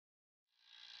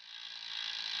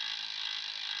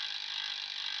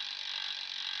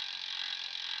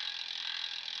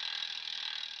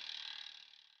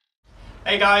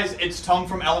Hey guys, it's Tom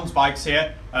from alansbikes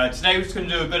here. Today we're just going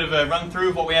to do a bit of a run through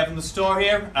of what we have in the store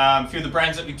here, a few of the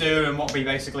brands that we do and what we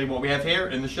have here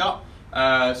in the shop.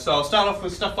 So I'll start off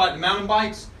with stuff like the mountain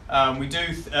bikes. We do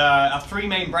our three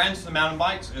main brands for the mountain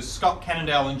bikes is Scott,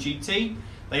 Cannondale and GT.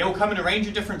 They all come in a range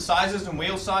of different sizes and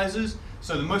wheel sizes.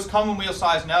 So the most common wheel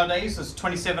size nowadays is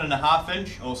 27.5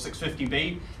 inch or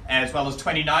 650B, as well as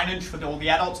 29 inch for all the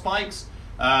adults bikes.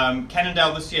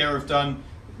 Cannondale this year have done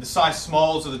the size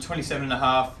smalls are the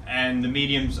 27.5 and the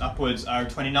mediums upwards are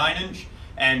 29 inch,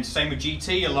 and same with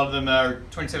GT, a lot of them are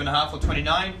 27.5 or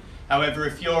 29. However,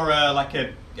 if you're like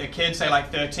a kid, say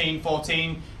like 13,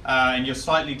 14, and you're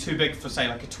slightly too big for say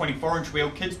like a 24 inch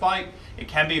wheel kids bike, it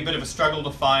can be a bit of a struggle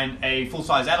to find a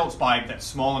full-size adults bike that's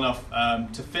small enough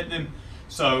to fit them.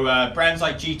 So brands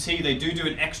like GT, they do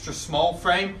an extra small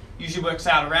frame, usually works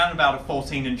out around about a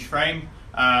 14 inch frame.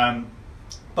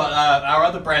 But our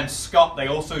other brand, Scott, they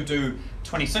also do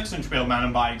 26 inch wheel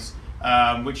mountain bikes,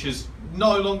 which is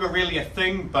no longer really a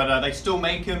thing, but they still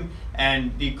make them,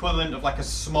 and the equivalent of like a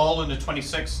small and a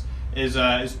 26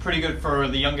 is pretty good for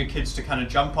the younger kids to kind of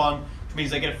jump on, which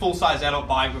means they get a full-size adult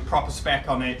bike with proper spec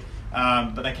on it,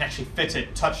 but they can actually fit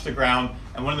it, touch the ground,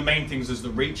 and one of the main things is the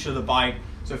reach of the bike.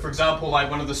 So for example,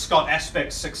 like one of the Scott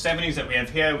Aspect 670s that we have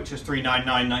here, which is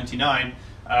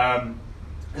 $399.99,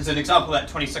 is an example of that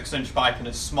 26 inch bike, and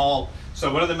it's small.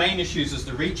 So one of the main issues is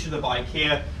the reach of the bike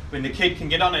here, when the kid can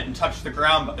get on it and touch the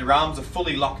ground, but their arms are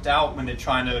fully locked out when they're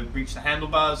trying to reach the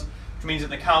handlebars, which means that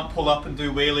they can't pull up and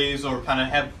do wheelies or kind of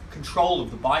have control of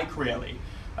the bike really.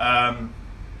 But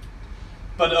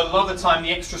a lot of the time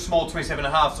the extra small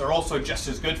 27.5s are also just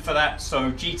as good for that.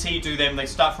 So GT do them, they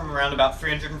start from around about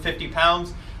 350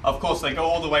 pounds. Of course they go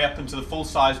all the way up into the full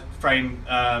size frame,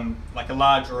 like a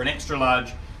large or an extra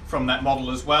large from that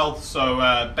model as well.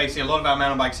 So basically a lot of our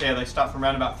mountain bikes here, they start from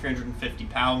around about 350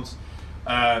 pounds.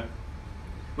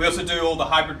 We also do all the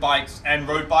hybrid bikes and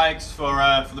road bikes for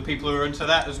the people who are into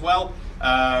that as well.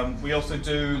 We also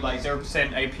do like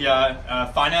 0%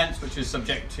 APR finance, which is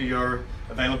subject to your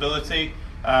availability.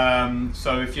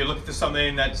 So if you're looking for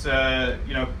something that's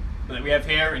you know, that we have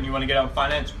here and you want to get on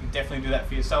finance, we can definitely do that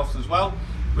for yourselves as well.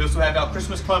 We also have our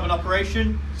Christmas club in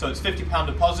operation, so it's £50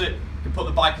 deposit. You can put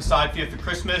the bike aside for you for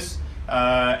Christmas,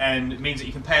 and it means that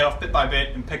you can pay it off bit by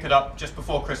bit and pick it up just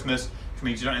before Christmas, which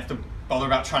means you don't have to bother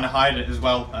about trying to hide it as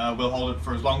well. We'll hold it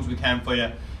for as long as we can for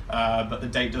you, but the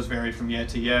date does vary from year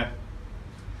to year.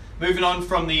 Moving on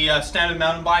from the standard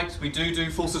mountain bikes, we do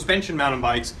full suspension mountain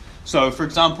bikes. So for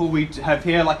example, we have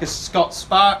here like a Scott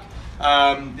Spark.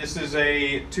 This is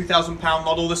a £2,000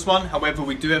 model, this one. However,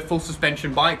 we do have full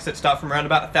suspension bikes that start from around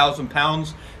about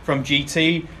 £1,000 from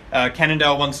GT.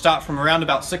 Cannondale ones start from around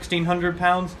about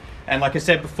 £1,600. And like I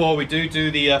said before, we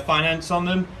do the finance on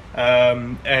them.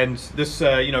 And this,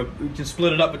 you know, we can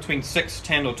split it up between 6,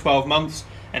 10 or 12 months.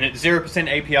 And it's 0%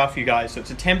 APR for you guys. So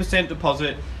it's a 10%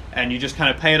 deposit and you just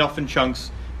kind of pay it off in chunks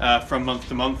from month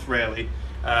to month, really.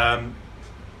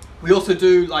 We also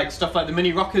do like stuff like the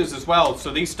mini rockers as well. So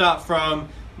these start from,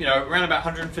 you know, around about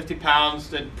 £150.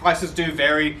 The prices do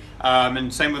vary,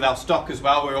 and same with our stock as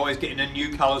well. We're always getting in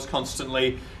new colors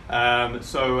constantly.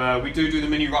 So we do the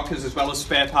mini rockers as well as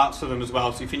spare parts for them as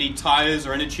well. So if you need tires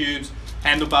or inner tubes,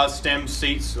 handlebars, stems,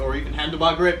 seats, or even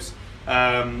handlebar grips,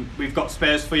 we've got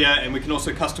spares for you, and we can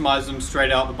also customize them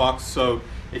straight out the box. So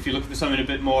if you're looking for something a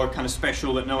bit more kind of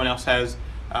special that no one else has,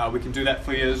 we can do that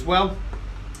for you as well.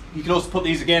 You can also put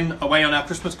these again away on our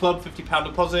Christmas club, £50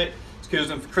 deposit. Secures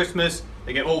them for Christmas.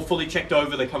 They get all fully checked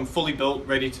over. They come fully built,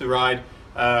 ready to ride,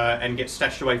 and get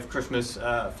stashed away for Christmas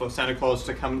for Santa Claus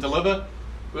to come deliver.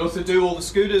 We also do all the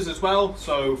scooters as well.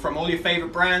 So from all your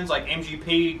favorite brands like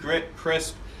MGP, Grit,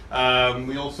 Crisp.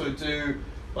 We also do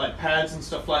like pads and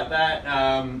stuff like that,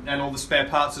 and all the spare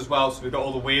parts as well. So we've got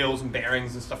all the wheels and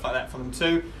bearings and stuff like that for them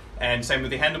too. And same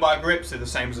with the handlebar grips. They're the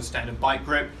same as a standard bike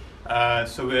grip.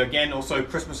 So we again also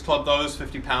Christmas club those,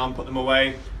 £50, put them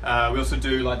away. We also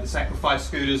do like the sacrifice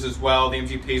scooters as well. The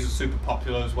MGPs are super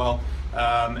popular as well,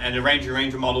 and a range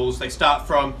of models. They start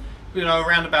from, you know,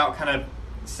 around about kind of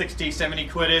 60, 70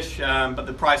 quid-ish, but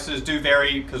the prices do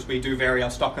vary because we do vary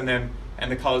our stock on them and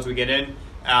the colors we get in.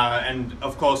 And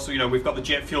of course, you know, we've got the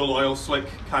jet fuel oil slick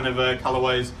kind of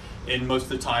colorways in most of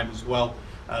the time as well.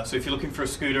 So if you're looking for a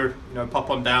scooter, you know, pop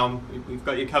on down. We've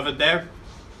got you covered there.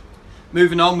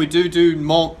 Moving on, we do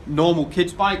more normal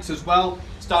kids bikes as well,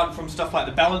 starting from stuff like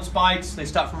the balance bikes. They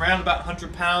start from around about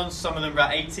 £100, some of them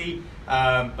about 80,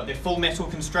 but they're full metal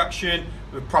construction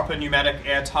with proper pneumatic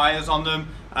air tires on them,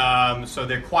 so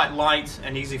they're quite light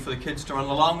and easy for the kids to run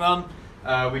along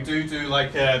on. We do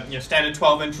like you know, standard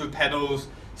 12-inch with pedals,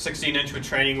 16-inch with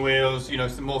training wheels. You know,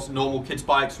 it's the most normal kids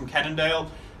bikes from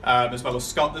Cannondale. as well as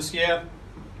Scott this year.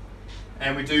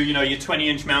 And we do, your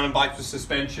 20-inch mountain bikes with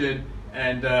suspension,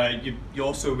 and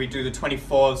we do the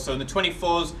 24s. So in the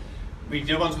 24s, we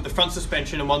do ones with the front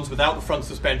suspension and ones without the front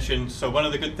suspension. So one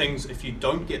of the good things, if you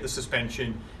don't get the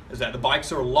suspension, is that the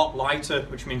bikes are a lot lighter,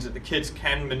 which means that the kids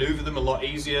can maneuver them a lot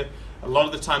easier. A lot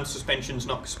of the time, suspension's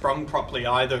not sprung properly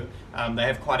either. They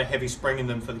have quite a heavy spring in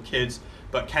them for the kids.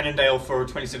 But Cannondale for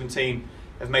 2017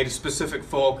 have made a specific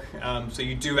fork, so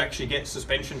you do actually get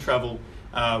suspension travel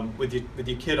with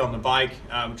your kid on the bike,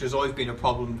 which has always been a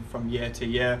problem from year to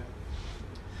year.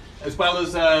 As well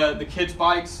as the kids'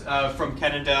 bikes from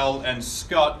Cannondale and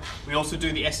Scott, we also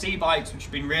do the SE bikes, which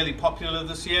have been really popular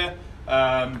this year.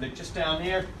 They're just down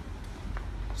here.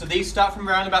 So these start from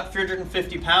around about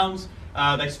 350 pounds.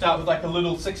 They start with like a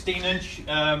little 16-inch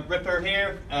ripper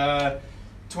here,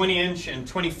 20-inch and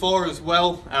 24 as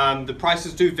well. The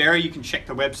prices do vary. You can check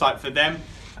the website for them.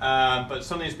 But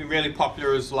something that's been really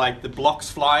popular is like the Blocks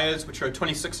Flyers, which are a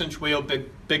 26-inch wheel, big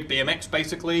BMX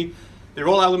basically. They're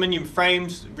all aluminium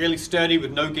frames, really sturdy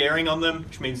with no gearing on them,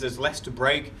 which means there's less to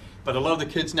break. But a lot of the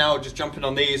kids now are just jumping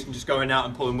on these and just going out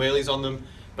and pulling wheelies on them.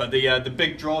 But the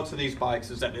big draw to these bikes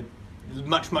is that they're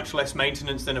much less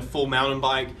maintenance than a full mountain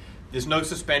bike. There's no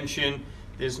suspension,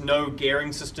 there's no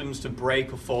gearing systems to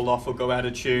break or fall off or go out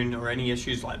of tune or any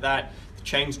issues like that. The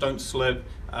chains don't slip,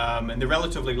 and they're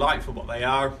relatively light for what they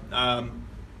are.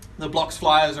 The Blocks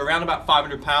Flyers are around about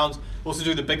 500 pounds. We also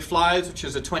do the Big Flyers, which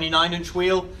is a 29-inch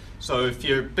wheel. So if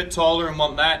you're a bit taller and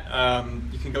want that,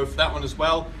 you can go for that one as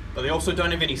well. But they also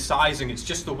don't have any sizing, it's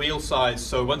just the wheel size.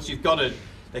 So once you've got it,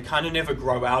 they kind of never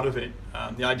grow out of it.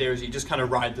 The idea is you just kind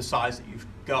of ride the size that you've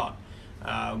got,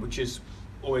 which is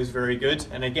always very good.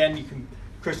 And again, you can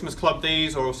Christmas club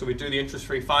these, or also we do the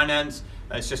interest-free finance.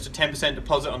 It's just a 10%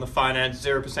 deposit on the finance,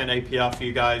 0% APR for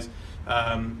you guys.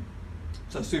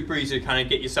 So super easy to kind of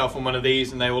get yourself on one of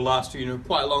these, and they will last you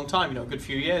quite a long time, a good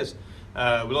few years.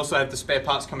 We'll also have the spare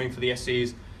parts coming for the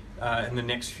SEs in the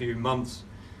next few months.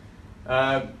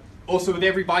 Also, with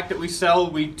every bike that we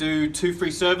sell, we do 2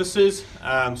 free services.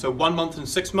 So 1 month and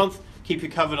 6 month, keep you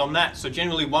covered on that. So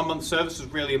generally 1 month service is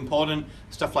really important.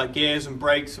 Stuff like gears and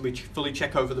brakes, we fully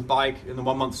check over the bike in the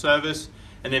 1 month service.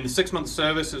 And then the 6 month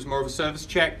service is more of a service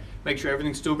check. Make sure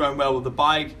everything's still going well with the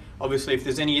bike. Obviously, if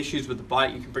there's any issues with the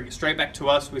bike, you can bring it straight back to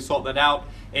us. We sort that out.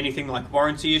 Anything like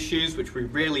warranty issues, which we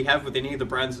rarely have with any of the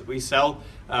brands that we sell,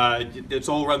 it's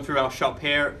all run through our shop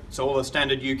here. It's all a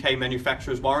standard UK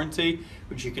manufacturer's warranty,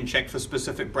 which you can check for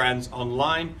specific brands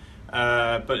online.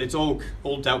 But it's all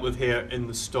dealt with here in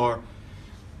the store.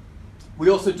 We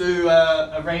also do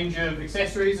a range of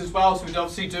accessories as well. So we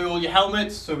obviously do all your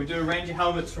helmets. So we do a range of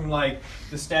helmets from like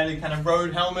the standard kind of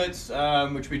road helmets,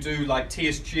 which we do like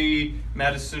TSG,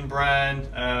 Madison brand,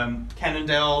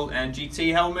 Cannondale and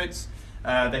GT helmets.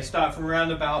 They start from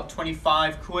around about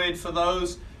 25 quid for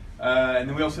those. And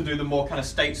then we also do the more kind of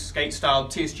skate style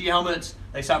TSG helmets.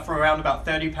 They start from around about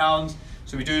 30 pounds.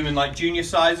 So we do them in like junior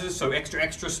sizes, so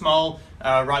extra small,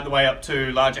 right the way up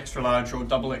to large, extra large or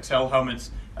double XL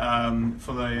helmets.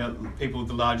 For the people with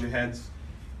the larger heads.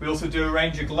 We also do a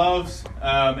range of gloves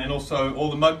and also all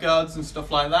the mud guards and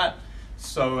stuff like that.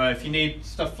 So if you need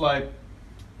stuff like,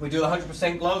 we do the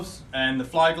 100% gloves and the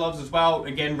fly gloves as well.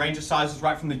 Again, range of sizes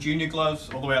right from the junior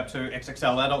gloves all the way up to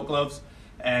XXL adult gloves.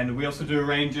 And we also do a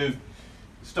range of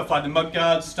stuff like the mud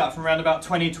guards, start from around about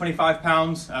 20-25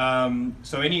 pounds.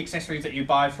 So any accessories that you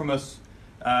buy from us,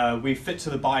 we fit to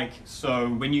the bike, so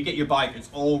when you get your bike, it's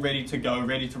all ready to go,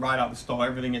 ready to ride out the store,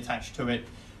 everything attached to it.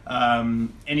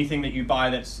 Anything that you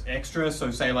buy that's extra, so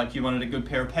say like you wanted a good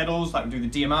pair of pedals, like we do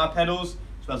the DMR pedals,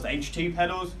 as well as the HT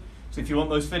pedals. So if you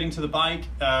want those fitting to the bike,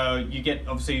 you get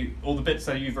obviously all the bits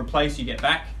that you've replaced, you get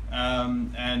back,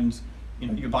 and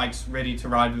your bike's ready to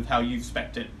ride with how you've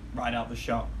spec'd it right out the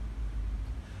shop.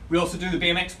 We also do the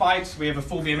BMX bikes. We have a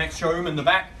full BMX showroom in the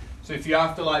back. So if you're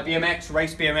after like BMX,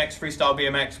 race BMX, freestyle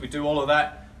BMX, we do all of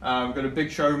that. We've got a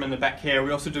big showroom in the back here.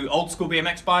 We also do old school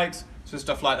BMX bikes, so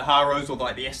stuff like the Haros or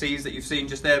like the SEs that you've seen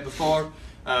just there before.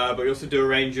 But we also do a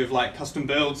range of like custom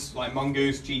builds, like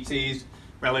Mongoose, GTs,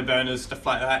 rally burners, stuff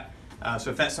like that. So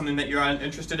if that's something that you're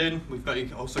interested in, we've got you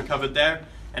also covered there.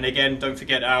 And again, don't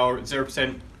forget our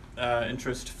 0%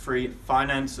 interest-free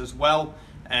finance as well,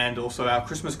 and also our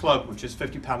Christmas club, which is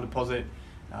 £50 deposit.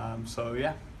 So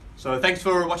yeah. So thanks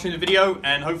for watching the video,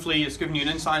 and hopefully it's given you an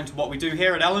insight into what we do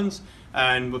here at Allen's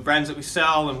and what brands that we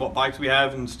sell and what bikes we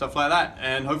have and stuff like that,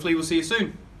 and hopefully we'll see you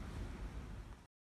soon.